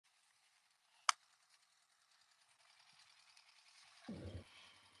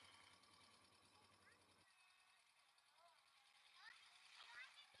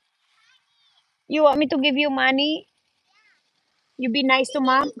You want me to give you money? You be nice to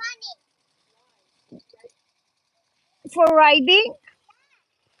mom for riding.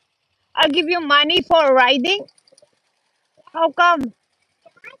 I'll give you money for riding. How come?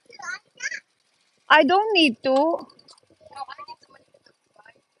 I don't need to.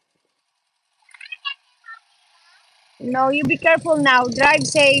 No, you be careful now. Drive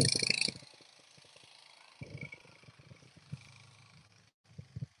safe.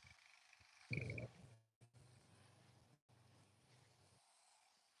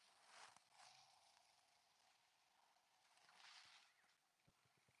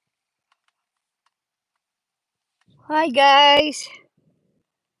 Hi guys.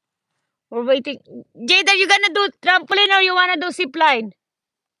 We're waiting. Jade, are you gonna do trampoline or you wanna do zip line?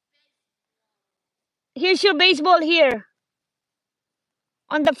 Here's your baseball here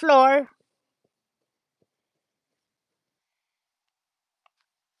on the floor.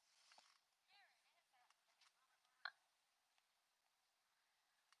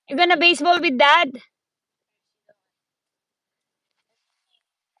 You gonna baseball with dad?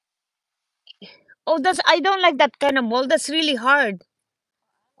 Oh, that's I don't like that kind of ball. That's really hard.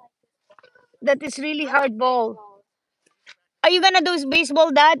 That is really hard ball. Are you gonna do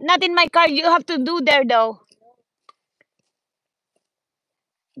baseball, dad? Not in my car. You have to do there though.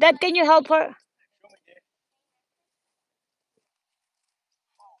 Dad, can you help her?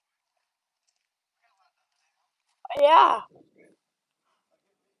 Yeah.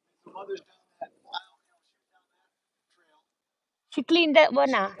 She cleaned that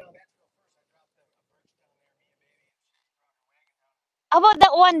one. Ah. How about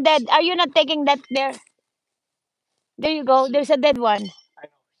that one dead? Are you not taking that there? There you go. There's a dead one.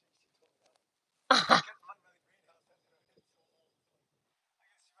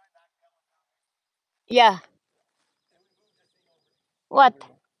 Yeah. What?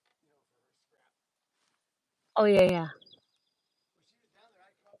 Oh yeah, yeah.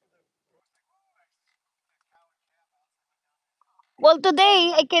 Well,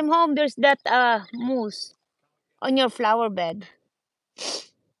 today I came home. There's that moose on your flower bed.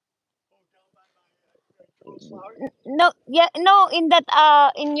 No, yeah, no, in that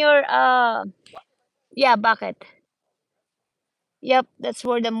in your yeah bucket. Yep, that's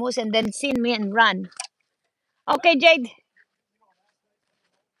where the moose and then seen me and run. Okay, Jade.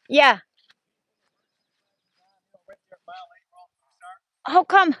 Yeah. How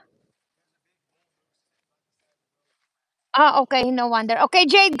come? Ah, okay, no wonder. Okay,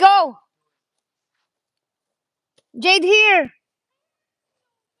 Jade, go. Jade here.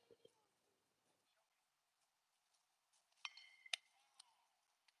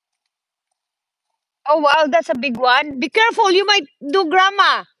 Oh wow, that's a big one. Be careful, you might do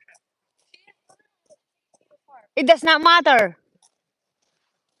grandma. It does not matter.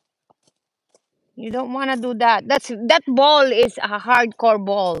 You don't want to do that. That ball is a hardcore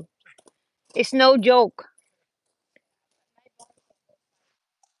ball. It's no joke.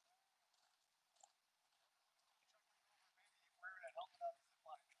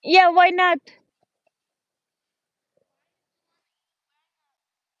 Yeah, why not?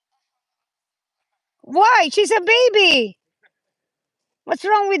 Why? She's a baby. What's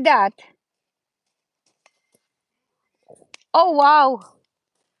wrong with that? Oh wow.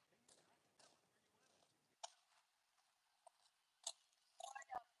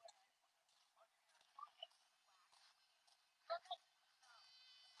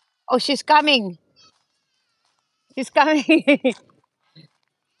 Oh, she's coming. She's coming.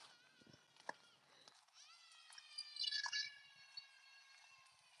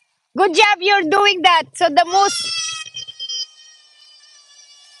 Good job, you're doing that. So the moose,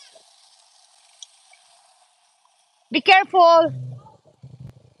 be careful.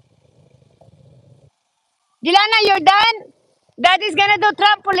 Jilana, you're done? Daddy's gonna do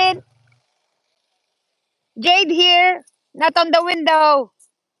trampoline. Jade here. Not on the window.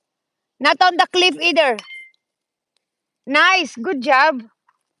 Not on the cliff either. Nice. Good job.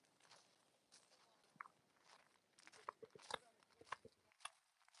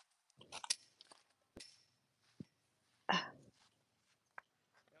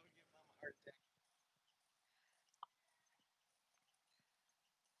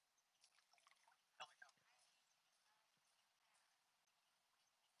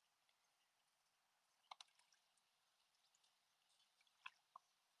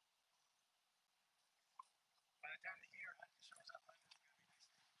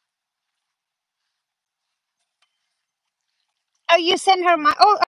 Oh, you send her my. Oh,